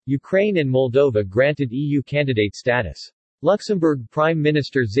Ukraine and Moldova granted EU candidate status. Luxembourg Prime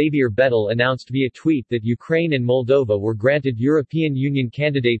Minister Xavier Bettel announced via tweet that Ukraine and Moldova were granted European Union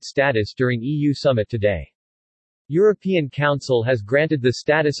candidate status during EU summit today. European Council has granted the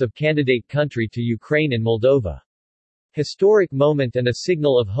status of candidate country to Ukraine and Moldova. Historic moment and a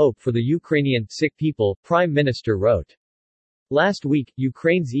signal of hope for the Ukrainian sick people, Prime Minister wrote. Last week,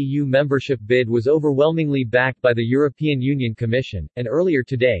 Ukraine's EU membership bid was overwhelmingly backed by the European Union Commission, and earlier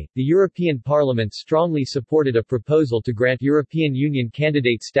today, the European Parliament strongly supported a proposal to grant European Union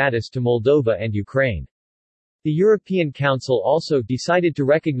candidate status to Moldova and Ukraine. The European Council also decided to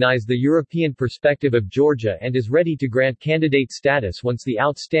recognize the European perspective of Georgia and is ready to grant candidate status once the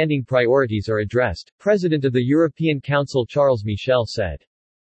outstanding priorities are addressed, President of the European Council Charles Michel said.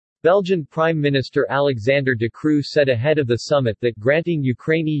 Belgian Prime Minister Alexander De Croo said ahead of the summit that granting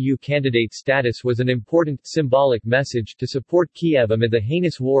Ukraine EU candidate status was an important, symbolic message to support Kiev amid the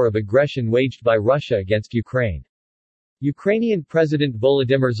heinous war of aggression waged by Russia against Ukraine. Ukrainian President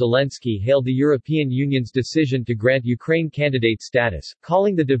Volodymyr Zelensky hailed the European Union's decision to grant Ukraine candidate status,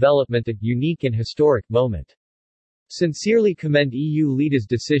 calling the development a unique and historic moment. Sincerely commend EU leaders'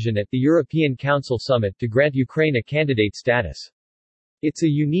 decision at the European Council summit to grant Ukraine a candidate status. It's a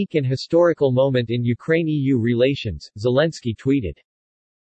unique and historical moment in Ukraine-EU relations, Zelensky tweeted.